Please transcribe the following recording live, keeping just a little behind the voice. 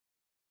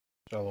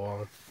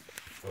Shalom.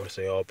 I want to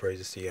say all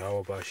praises to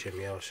Yahweh Bashem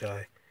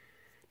Yahushai,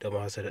 the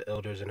Master of the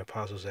elders and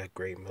apostles at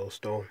Great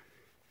Millstone.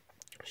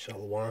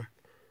 Shalom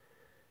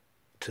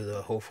to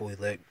the hopeful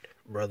elect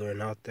brethren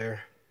out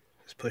there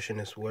that's pushing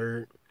this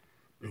word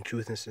in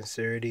truth and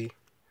sincerity,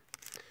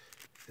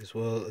 as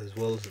well as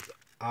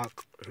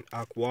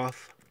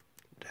Akwath,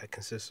 that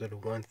consists of the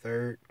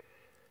 1/3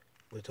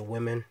 with the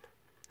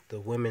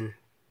women,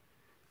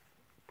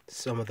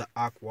 some of the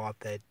Akwath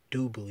that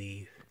do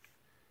believe.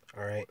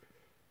 All right.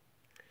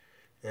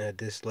 And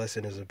this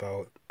lesson is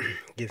about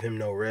give him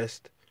no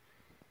rest,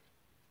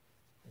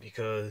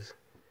 because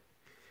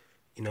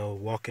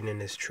walking in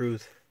this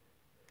truth,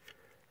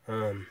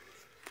 the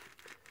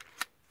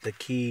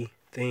key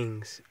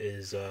things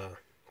is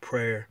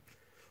prayer,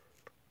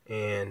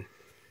 and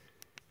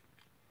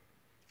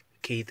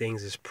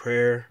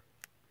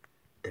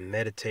and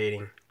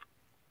meditating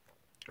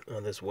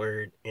on this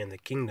word and the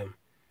kingdom,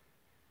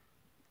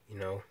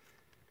 and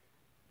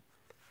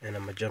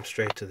I'm gonna jump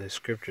straight to this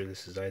scripture.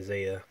 This is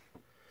Isaiah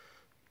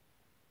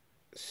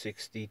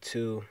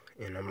 62,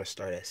 and I'm gonna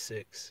start at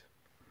 6,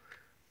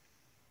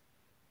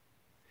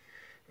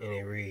 and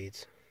it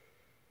reads,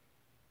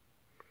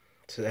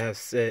 to have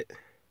set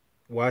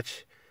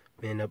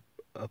watchmen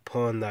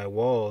upon thy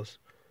walls,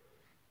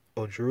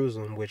 O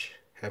Jerusalem, which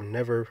have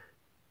never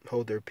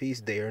hold their peace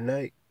day or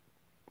night.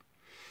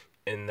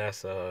 And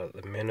that's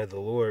the men of the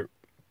Lord,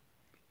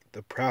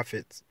 the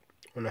prophets,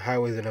 on the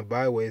highways and the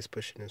byways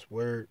pushing his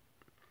word.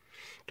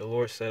 The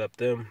Lord set up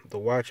them, the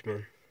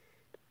watchmen,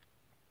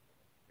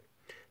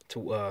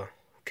 to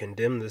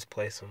condemn this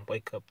place and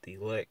wake up the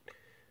elect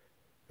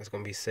that's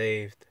going to be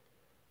saved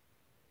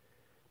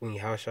when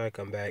Yahushua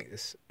come back.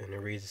 And the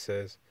reason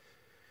says,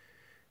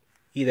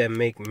 ye that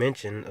make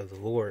mention of the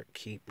Lord,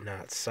 keep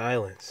not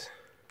silence.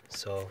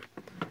 So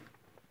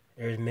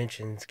there's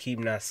mentions, keep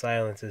not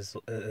silence is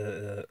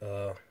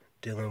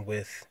dealing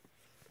with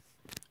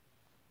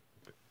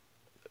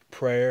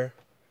prayer,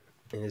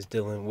 and is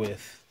dealing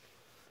with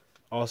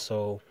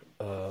also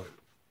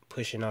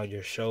pushing out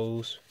your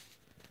shows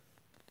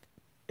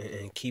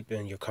and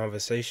keeping your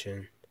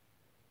conversation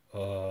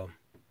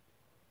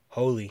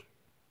holy,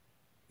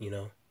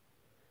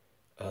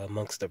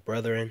 amongst the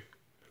brethren.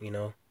 You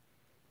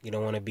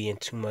don't want to be in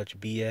too much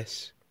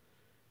BS.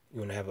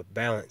 You want to have a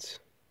balance,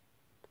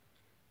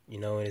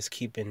 and it's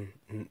keep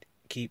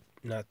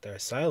not their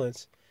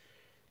silence.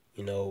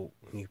 When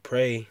you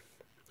pray,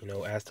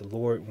 ask the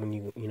Lord when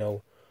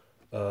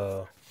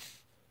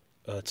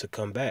to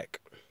come back.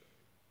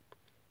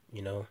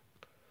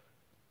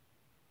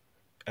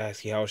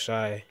 Ask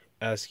Yahweh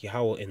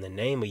in the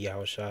name of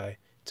Yahushai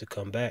to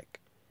come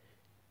back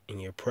in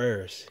your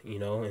prayers,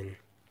 and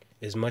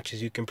as much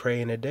as you can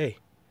pray in a day.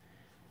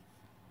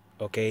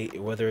 Okay,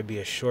 whether it be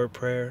a short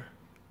prayer,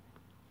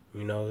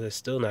 it's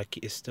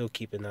still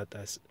keeping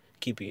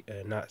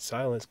not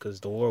silence, because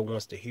the Lord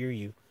wants to hear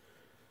you.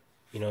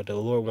 The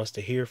Lord wants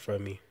to hear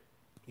from you.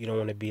 You don't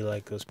want to be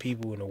like those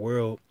people in the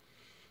world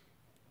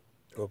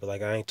or be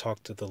like, I ain't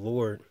talked to the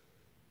Lord.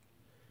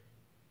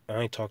 I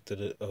ain't talked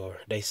to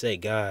or they say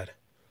God,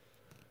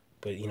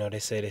 but they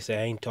say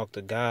I ain't talked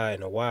to God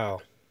in a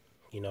while,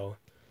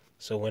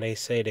 so when they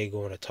say they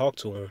going to talk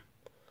to him,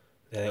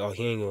 they're like, oh,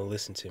 he ain't gonna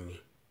listen to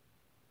me,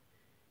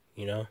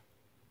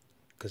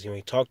 because you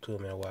ain't talked to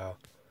him in a while,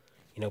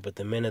 but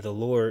the men of the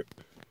Lord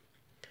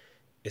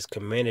is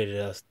commanded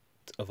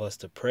of us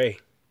to pray,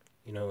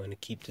 and to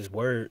keep this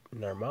word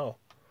in our mouth.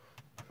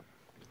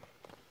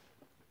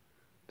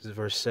 This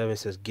verse 7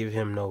 says, give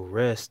him no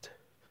rest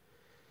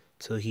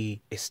till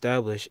he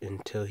establish,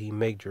 until he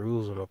make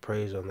Jerusalem a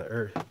praise in the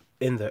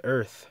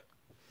earth.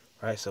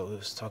 All right, so it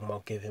was talking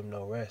about give him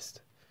no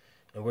rest,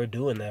 and we're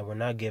doing that. We're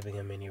not giving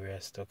him any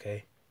rest.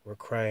 Okay, we're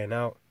crying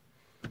out,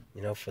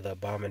 for the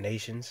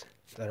abominations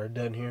that are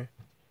done here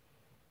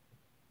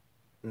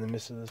in the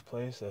midst of this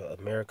place,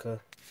 America.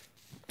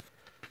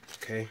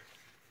 Okay,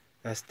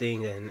 that's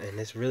thing, and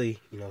it's really,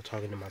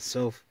 talking to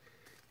myself,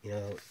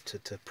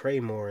 to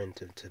pray more and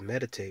to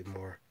meditate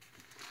more,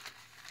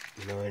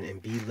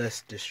 and be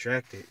less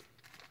distracted,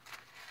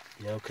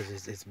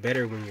 because it's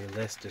better when you're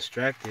less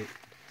distracted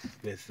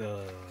with,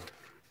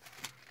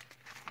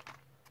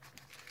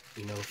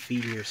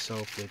 feeding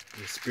yourself with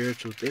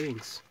spiritual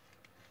things.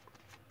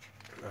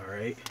 All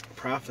right,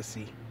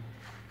 prophecy,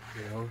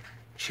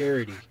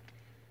 charity,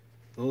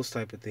 those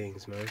type of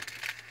things, man.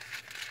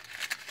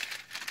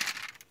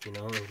 And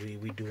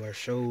we do our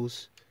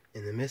shows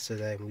in the midst of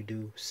that, and we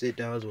do sit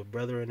downs with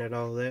brethren and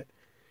all that.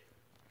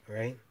 All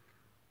right,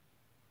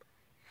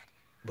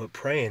 but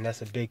praying,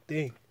 that's a big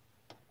thing.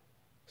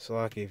 So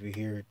like if you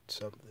hear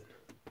something,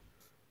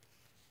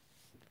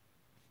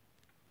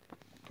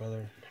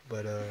 brother,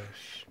 but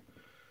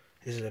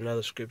this is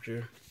another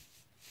scripture.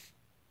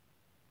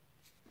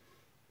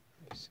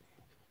 Let's see.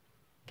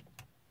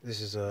 This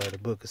is the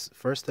book of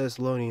 1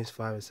 Thessalonians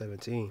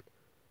 5:17.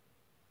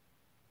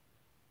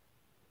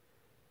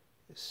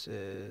 It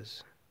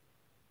says,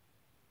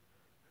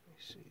 let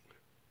me see.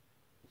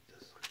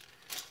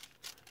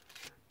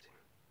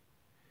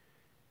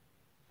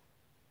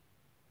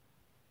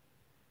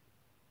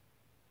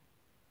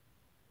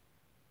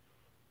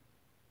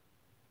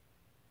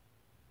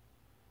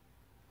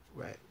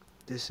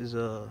 This is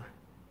 1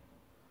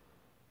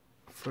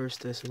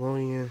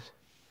 Thessalonians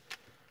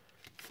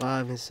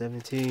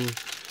 5:17.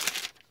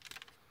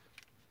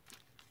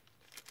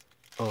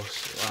 Oh,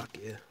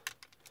 Slovakia.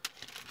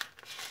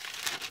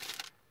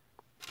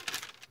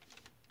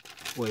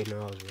 Wait, no,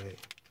 I was right.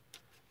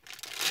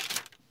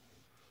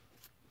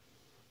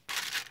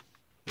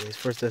 Yeah,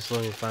 it's 1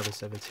 Thessalonians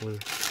 5:17.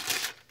 It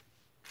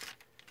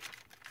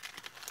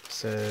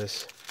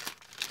says,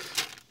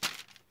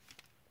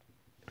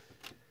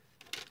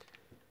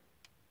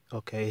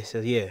 okay, it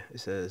says,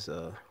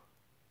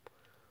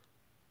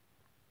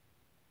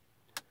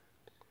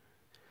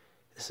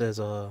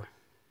 oh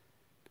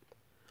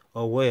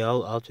wait,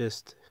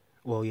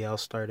 I'll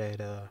start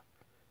at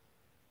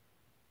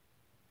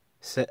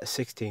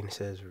 16. It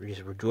says,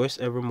 rejoice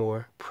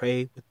evermore,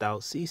 pray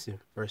without ceasing.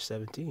 Verse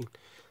 17.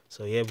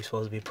 So yeah, we're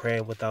supposed to be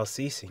praying without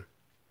ceasing.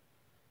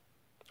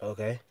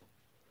 Okay?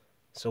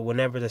 So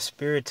whenever the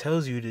Spirit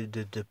tells you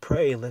to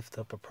pray, lift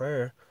up a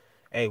prayer,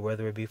 hey,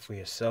 whether it be for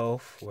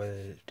yourself,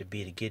 whether it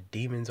be to get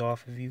demons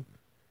off of you,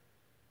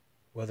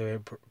 whether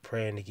it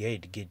praying to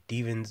get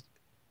demons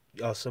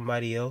off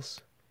somebody else,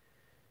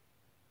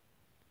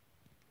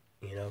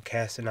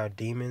 casting out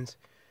demons,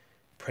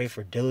 pray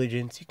for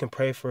diligence. You can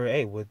pray for,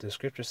 hey, what the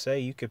scriptures say,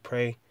 you could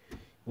pray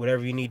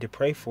whatever you need to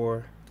pray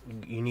for,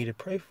 you need to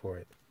pray for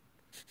it.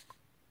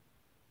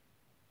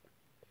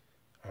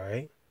 All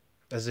right?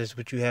 That's just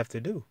what you have to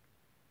do.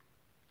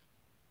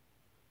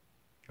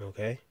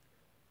 Okay?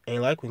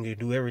 Ain't like when you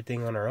do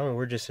everything on our own.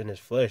 We're just in this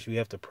flesh. We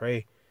have to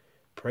pray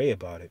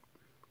about it,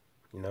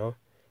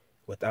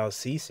 without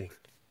ceasing.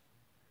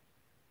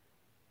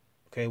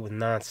 Okay? With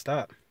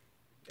nonstop.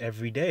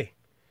 Every day.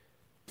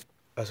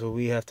 That's what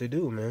we have to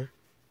do, man.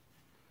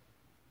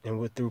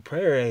 And through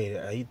prayer, hey,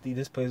 I think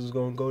this place is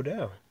going to go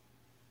down.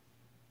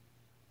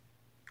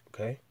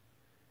 Okay?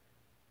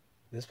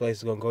 This place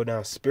is going to go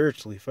down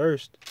spiritually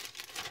first.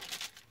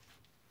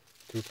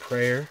 Through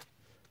prayer.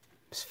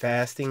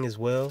 Fasting as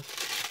well.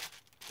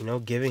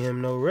 Giving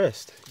him no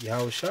rest.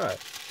 Yahushua.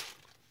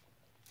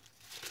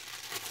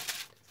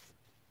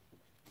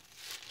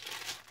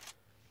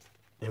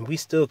 And we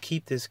still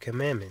keep his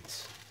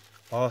commandments.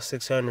 All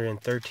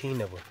 613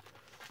 of them.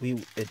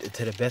 We,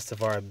 to the best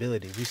of our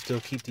ability, we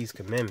still keep these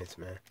commandments,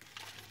 man.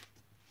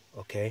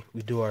 Okay?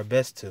 We do our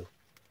best to.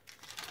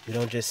 We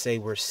don't just say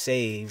we're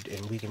saved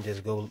and we can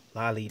just go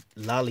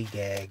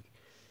lollygag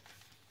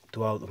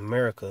throughout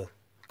America,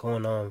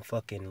 going on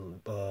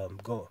fucking,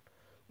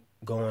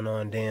 going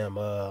on damn,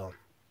 what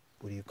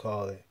do you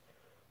call it?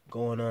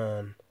 Going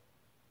on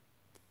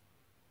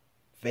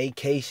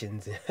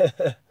vacations,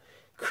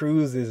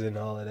 cruises and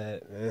all of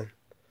that, man.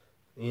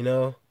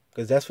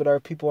 Because that's what our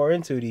people are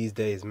into these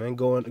days, man.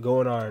 Going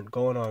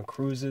on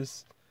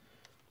cruises.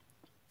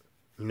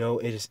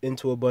 It is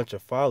into a bunch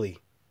of folly,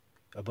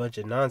 a bunch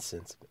of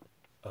nonsense.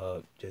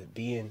 Just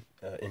being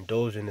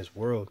indulged in this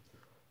world.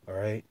 All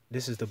right.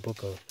 This is the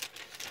book of.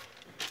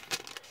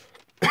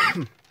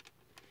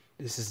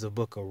 This is the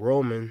book of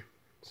Romans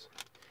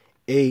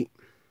 8.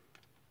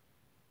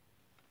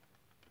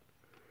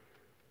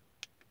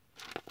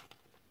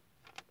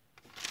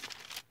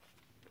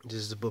 This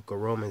is the book of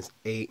Romans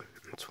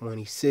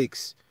 8:26.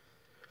 It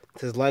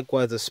says,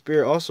 likewise, the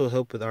Spirit also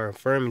helpeth our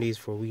infirmities,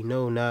 for we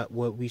know not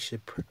what we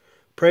should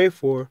pray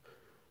for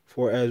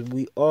as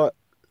we ought,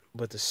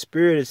 but the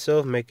Spirit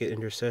itself maketh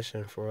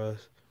intercession for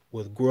us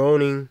with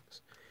groanings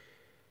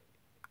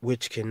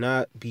which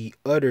cannot be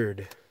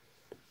uttered.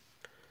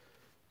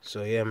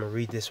 So yeah, I'm going to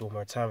read this one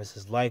more time. It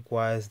says,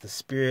 likewise, the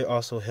Spirit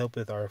also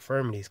helpeth our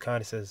infirmities.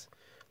 Kind of says,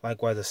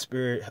 likewise, the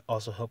Spirit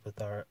also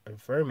helpeth our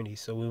infirmities.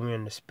 So when we're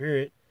in the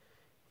Spirit,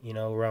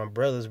 around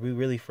brothers, we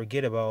really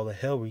forget about all the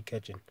hell we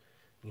catching,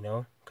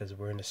 because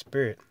we're in the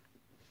Spirit.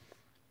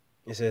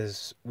 It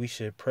says we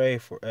should pray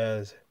for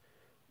as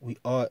we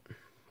ought,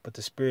 but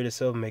the Spirit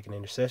itself making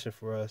intercession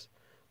for us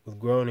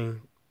with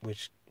groaning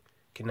which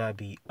cannot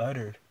be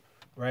uttered.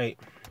 Right?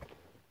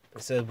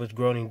 It says with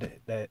groaning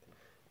that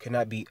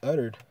cannot be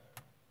uttered.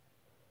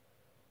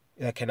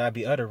 That cannot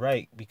be uttered,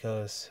 right?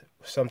 Because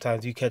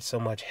sometimes you catch so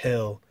much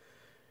hell,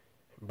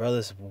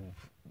 brothers,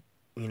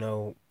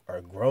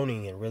 are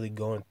groaning and really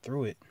going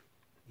through it,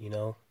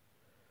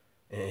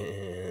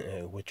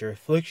 and with your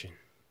affliction.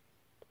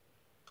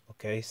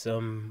 Okay,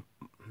 some,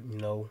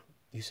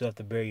 you still have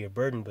to bear your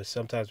burden, but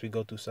sometimes we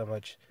go through so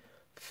much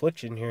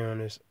affliction here in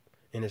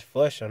this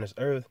flesh, on this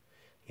earth.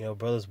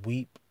 Brothers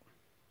weep,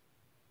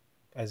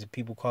 as the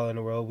people call it in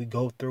the world. We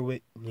go through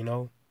it,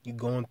 you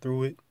going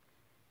through it,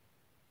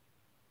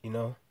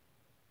 But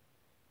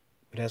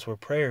that's where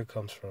prayer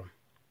comes from.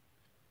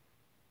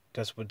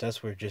 That's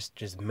where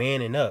just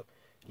manning up.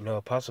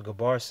 Apostle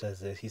Gabar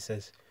says this. He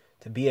says,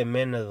 to be a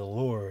man of the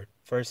Lord,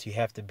 first you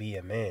have to be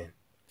a man.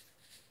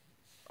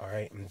 All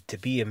right? And to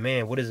be a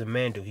man, what does a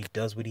man do? He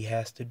does what he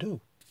has to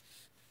do.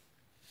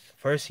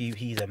 First,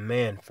 he's a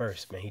man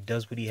first, man. He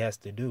does what he has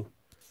to do.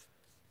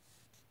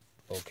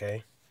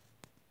 Okay?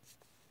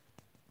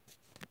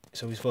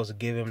 So we're supposed to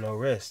give him no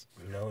rest,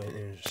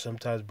 and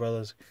sometimes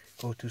brothers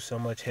go through so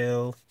much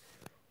hell,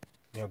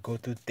 go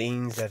through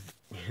things that,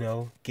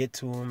 get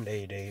to them.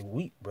 They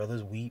weep.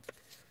 Brothers weep.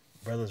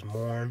 Brothers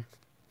mourn.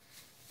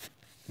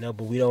 No,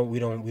 but we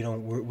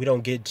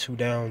don't get too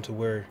down to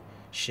where,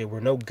 shit, we're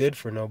no good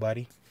for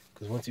nobody.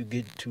 Because once you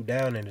get too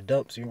down in the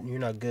dumps, you're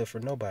not good for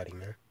nobody,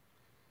 man.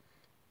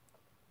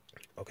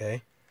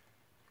 Okay?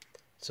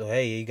 So,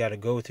 hey, you gotta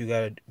go through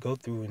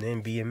and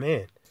then be a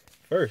man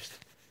first.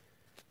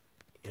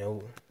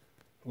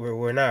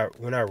 We're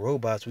not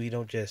robots. We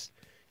don't just,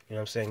 what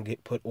I'm saying,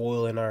 put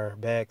oil in our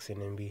backs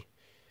and then be,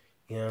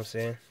 what I'm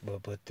saying?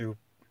 But through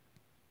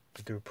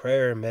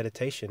prayer and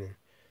meditation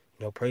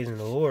and, praising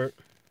the Lord,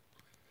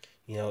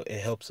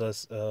 it helps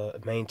us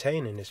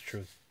maintain in this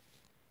truth.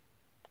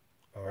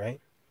 All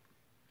right?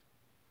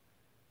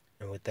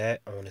 And with that,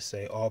 I want to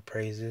say all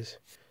praises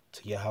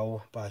to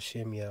Yahweh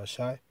Ba'Shem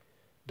Yahushai.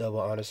 Double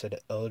honors to the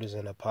elders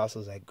and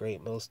apostles at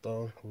Great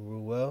Millstone who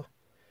rule well.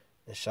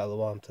 And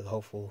shalom to the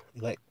hopeful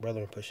elect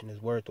brethren pushing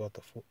his word throughout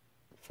the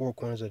four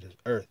corners of this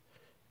earth.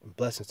 And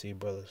blessings to you,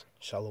 brothers.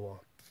 Shalom.